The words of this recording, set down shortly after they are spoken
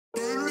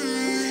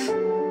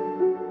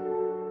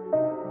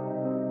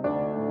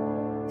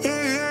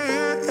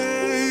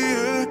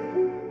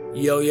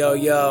Yo, yo,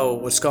 yo,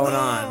 what's going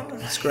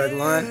on? It's Greg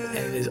Lunt, and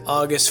it is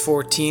August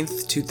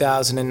 14th,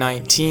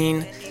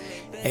 2019,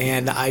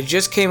 and I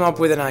just came up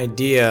with an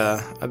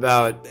idea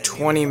about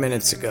 20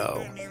 minutes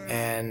ago,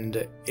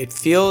 and it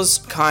feels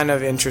kind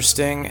of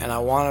interesting, and I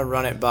want to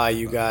run it by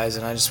you guys,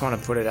 and I just want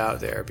to put it out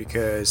there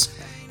because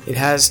it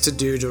has to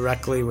do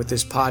directly with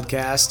this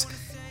podcast,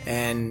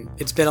 and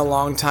it's been a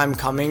long time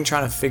coming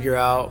trying to figure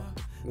out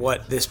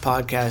what this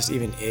podcast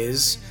even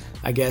is.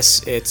 I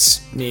guess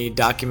it's me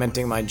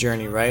documenting my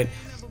journey, right?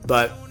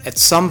 But at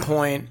some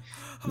point,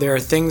 there are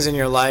things in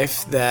your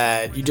life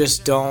that you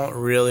just don't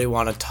really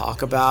want to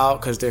talk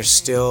about because they're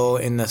still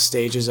in the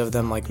stages of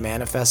them like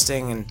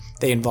manifesting, and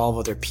they involve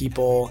other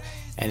people,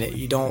 and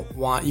you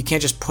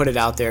can't just put it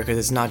out there because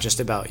it's not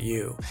just about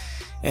you.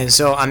 And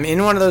so I'm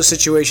in one of those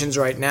situations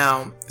right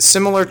now,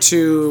 similar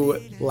to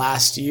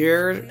last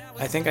year.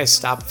 I think I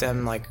stopped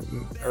them like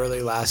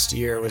early last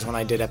year was when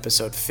I did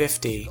episode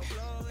 50,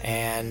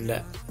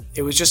 and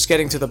it was just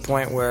getting to the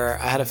point where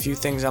I had a few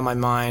things on my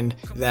mind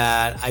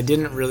that I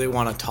didn't really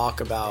want to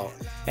talk about.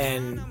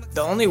 And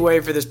the only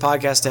way for this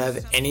podcast to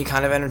have any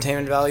kind of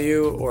entertainment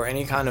value or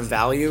any kind of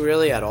value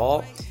really at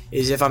all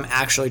is if I'm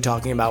actually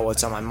talking about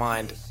what's on my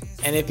mind.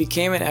 And it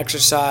became an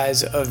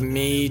exercise of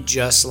me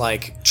just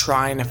like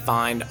trying to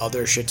find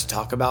other shit to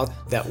talk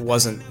about that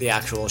wasn't the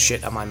actual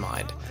shit on my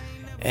mind.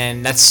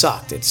 And that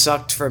sucked. It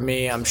sucked for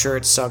me. I'm sure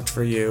it sucked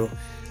for you.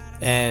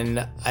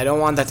 And I don't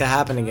want that to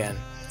happen again.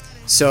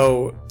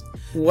 So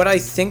what I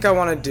think I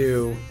want to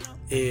do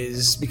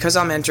is, because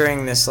I'm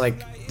entering this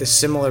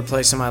similar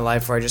place in my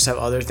life where I just have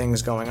other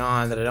things going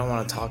on that I don't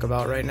want to talk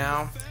about right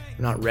now,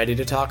 I'm not ready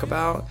to talk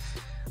about.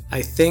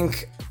 I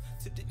think,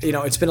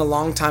 it's been a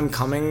long time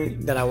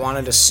coming that I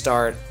wanted to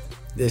start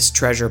this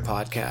Treasure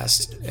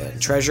podcast. And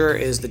Treasure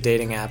is the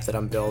dating app that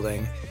I'm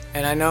building.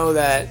 And I know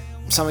that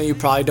some of you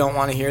probably don't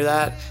want to hear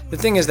that. The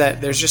thing is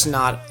that there's just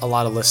not a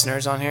lot of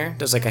listeners on here.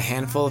 There's like a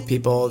handful of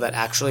people that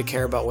actually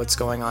care about what's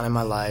going on in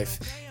my life,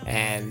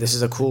 and this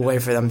is a cool way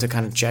for them to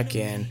kind of check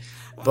in.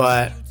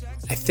 But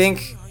I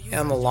think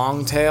on the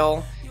long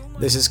tail,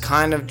 this is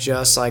kind of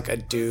just like a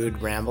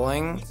dude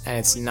rambling, and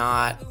it's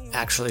not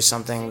actually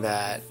something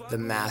that the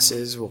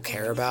masses will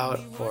care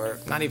about, or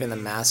not even the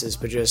masses,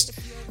 but just,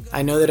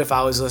 I know that if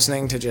I was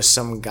listening to just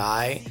some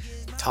guy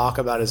talk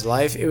about his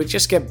life, it would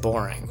just get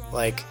boring.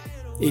 Like,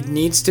 it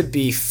needs to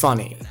be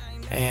funny.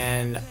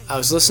 And I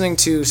was listening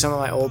to some of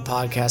my old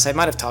podcasts. I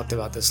might have talked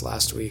about this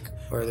last week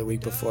or the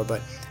week before, but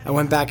I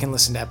went back and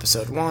listened to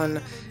episode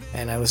 1,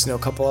 and I listened to a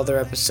couple other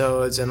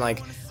episodes, and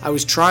I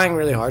was trying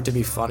really hard to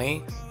be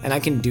funny, and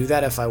I can do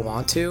that if I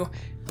want to,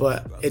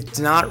 but it's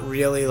not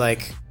really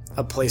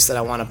a place that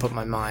I want to put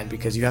my mind,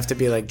 because you have to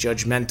be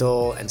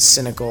judgmental and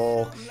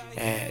cynical,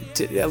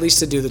 and at least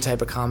to do the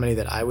type of comedy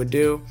that I would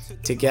do,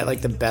 to get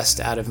the best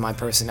out of my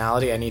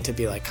personality, I need to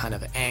be kind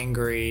of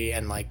angry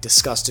and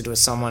disgusted with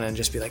someone and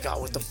just be oh,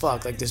 what the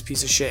fuck, this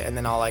piece of shit, and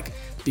then I'll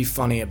be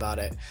funny about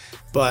it.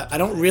 But I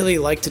don't really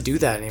like to do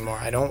that anymore.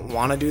 I don't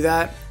want to do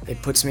that.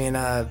 It puts me in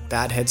a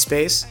bad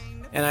headspace.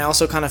 And I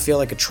also kind of feel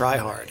like a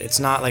tryhard. It's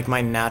not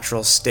my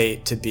natural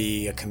state to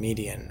be a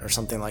comedian or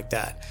something like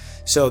that.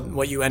 So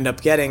what you end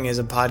up getting is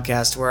a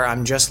podcast where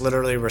I'm just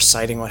literally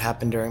reciting what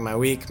happened during my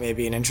week,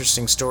 maybe an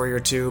interesting story or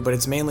two, but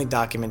it's mainly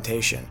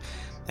documentation.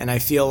 And I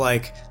feel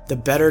like the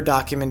better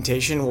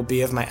documentation will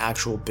be of my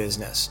actual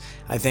business.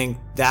 I think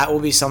that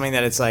will be something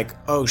that it's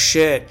oh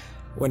shit,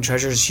 when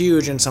Treasure's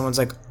huge and someone's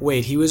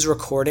wait, he was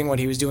recording what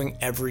he was doing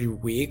every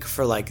week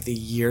for the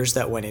years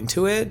that went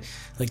into it.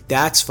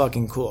 That's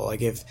fucking cool.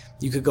 If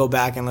you could go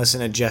back and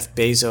listen to Jeff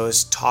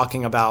Bezos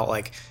talking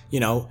about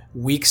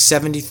week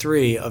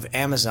 73 of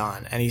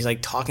Amazon, and he's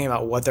talking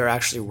about what they're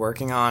actually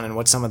working on and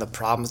what some of the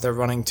problems they're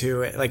running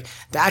to.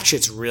 That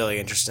shit's really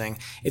interesting.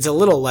 It's a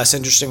little less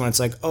interesting when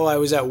it's oh, I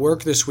was at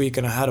work this week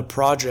and I had a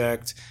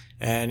project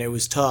and it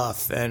was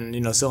tough,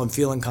 and so I'm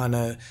feeling kind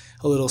of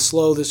a little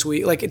slow this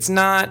week. It's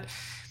not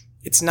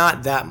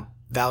that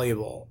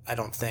valuable, I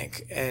don't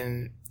think.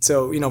 And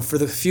so, for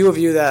the few of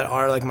you that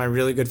are my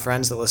really good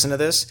friends that listen to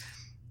this,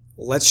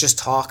 let's just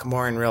talk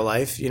more in real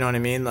life. You know what I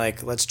mean?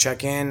 Let's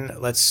check in,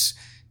 let's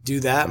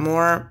do that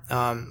more.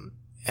 And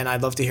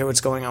I'd love to hear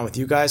what's going on with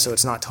you guys, so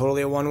it's not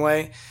totally a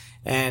one-way.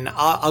 And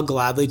I'll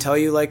gladly tell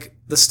you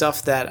the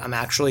stuff that I'm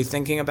actually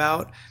thinking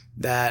about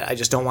that I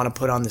just don't want to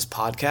put on this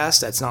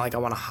podcast. It's not I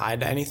want to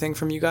hide anything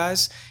from you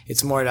guys.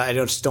 It's more that I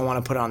just don't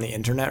want to put it on the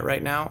internet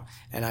right now,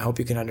 and I hope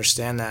you can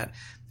understand that.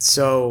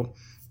 So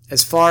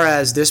as far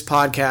as this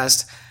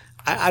podcast,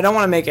 I don't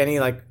want to make any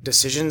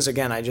decisions.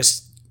 Again, I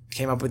just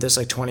came up with this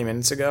 20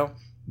 minutes ago,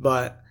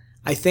 but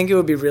I think it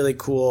would be really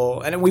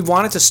cool. And we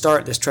wanted to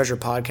start this Treasure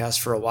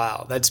podcast for a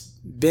while. That's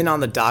been on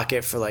the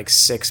docket for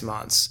 6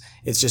 months.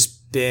 It's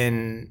just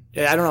been,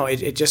 I don't know,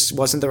 it just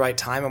wasn't the right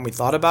time when we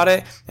thought about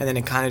it, and then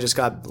it kind of just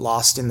got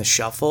lost in the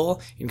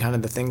shuffle in kind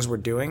of the things we're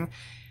doing.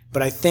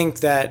 But I think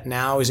that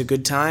now is a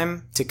good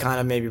time to kind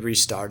of maybe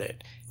restart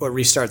it, or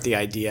restart the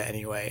idea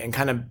anyway, and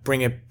kind of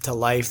bring it to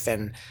life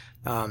and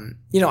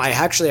I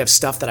actually have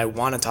stuff that I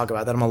want to talk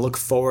about that I'm going to look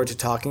forward to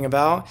talking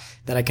about,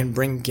 that I can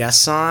bring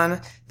guests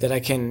on, that I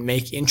can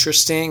make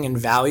interesting and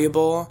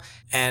valuable.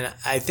 And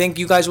I think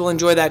you guys will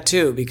enjoy that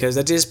too, because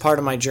that is part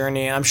of my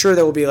journey. And I'm sure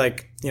there will be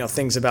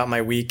things about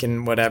my week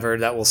and whatever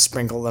that will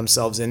sprinkle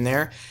themselves in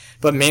there.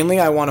 But mainly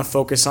I want to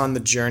focus on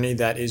the journey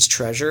that is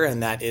Treasure,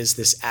 and that is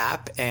this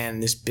app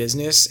and this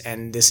business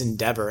and this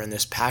endeavor and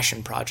this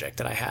passion project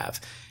that I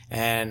have.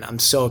 And I'm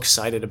so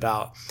excited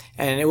about.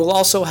 And it will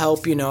also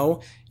help,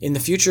 in the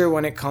future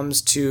when it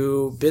comes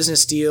to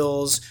business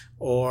deals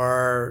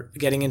or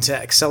getting into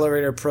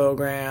accelerator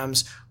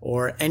programs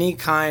or any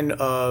kind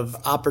of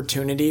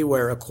opportunity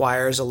where it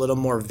requires a little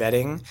more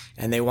vetting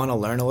and they want to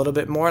learn a little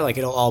bit more,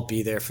 it'll all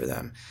be there for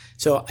them.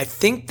 So I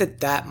think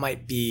that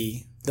might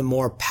be the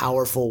more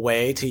powerful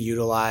way to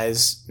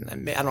utilize, I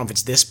don't know if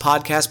it's this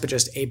podcast, but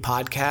just a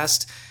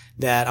podcast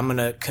that I'm going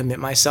to commit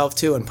myself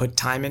to and put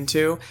time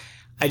into.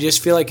 I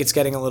just feel like it's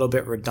getting a little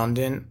bit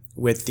redundant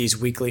with these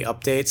weekly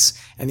updates.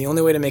 And the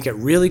only way to make it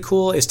really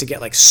cool is to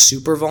get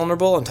super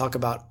vulnerable and talk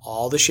about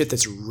all the shit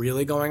that's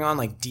really going on,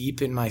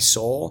 deep in my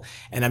soul.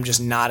 And I'm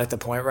just not at the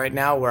point right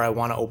now where I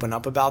want to open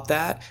up about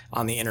that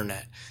on the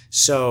internet.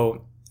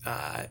 So,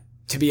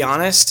 to be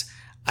honest,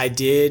 I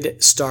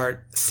did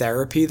start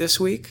therapy this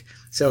week.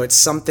 So it's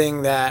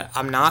something that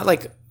I'm not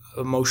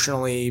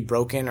emotionally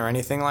broken or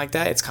anything like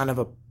that. It's kind of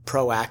a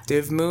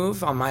proactive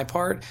move on my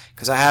part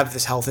because I have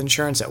this health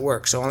insurance at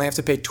work. So I only have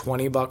to pay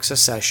 $20 a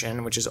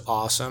session, which is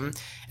awesome.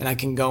 And I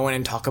can go in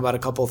and talk about a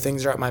couple of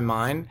things that are on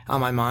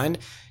my mind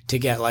to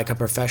get a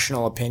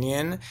professional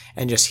opinion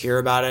and just hear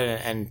about it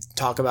and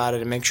talk about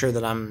it and make sure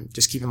that I'm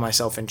just keeping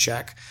myself in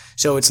check.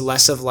 So it's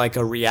less of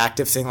a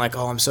reactive thing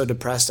oh, I'm so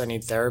depressed, I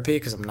need therapy,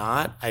 because I'm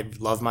not. I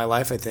love my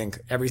life. I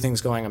think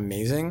everything's going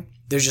amazing.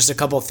 There's just a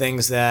couple of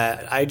things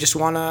that I just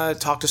want to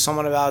talk to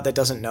someone about that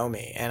doesn't know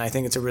me. And I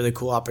think it's a really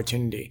cool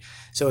opportunity.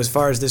 So as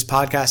far as this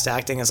podcast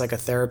acting as a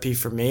therapy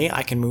for me,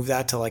 I can move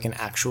that to an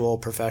actual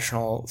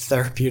professional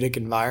therapeutic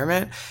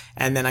environment.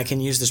 And then I can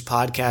use this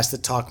podcast to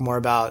talk more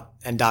about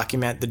and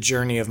document the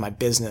journey of my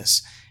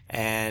business.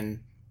 And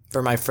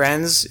for my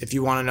friends, if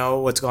you want to know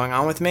what's going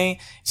on with me,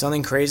 it's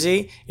nothing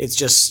crazy. It's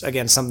just,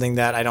 again, something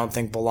that I don't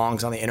think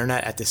belongs on the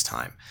internet at this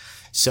time.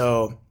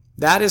 So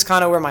that is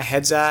kind of where my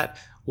head's at.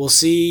 We'll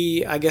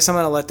see. I guess I'm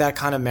going to let that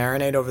kind of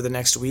marinate over the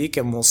next week,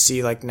 and we'll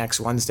see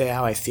next Wednesday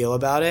how I feel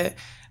about it.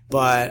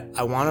 But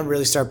I want to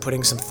really start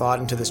putting some thought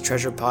into this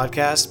Treasure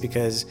podcast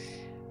because,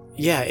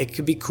 yeah, it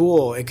could be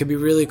cool. It could be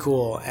really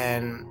cool.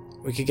 And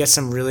we could get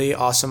some really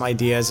awesome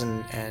ideas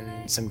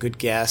and some good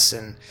guests.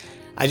 And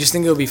I just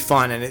think it'll be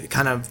fun. And it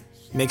kind of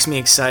makes me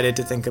excited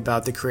to think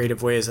about the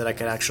creative ways that I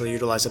could actually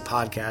utilize a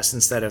podcast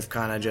instead of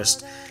kind of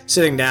just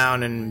sitting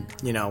down and,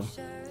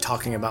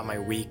 talking about my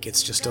week.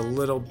 It's just a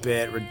little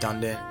bit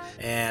redundant,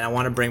 and I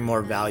want to bring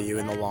more value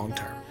in the long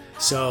term.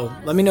 So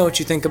let me know what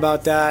you think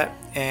about that,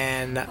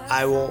 and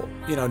I will,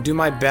 do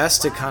my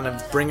best to kind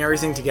of bring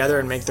everything together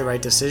and make the right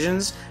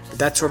decisions. But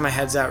that's where my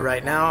head's at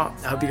right now.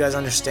 I hope you guys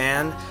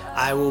understand.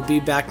 I will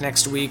be back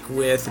next week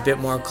with a bit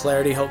more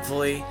clarity,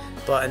 hopefully.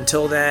 But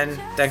until then,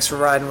 thanks for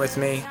riding with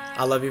me.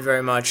 I love you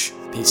very much.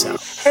 Peace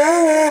out.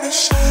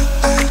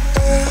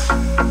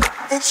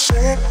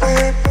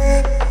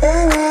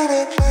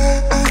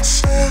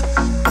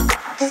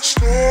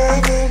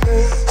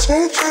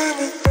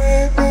 It's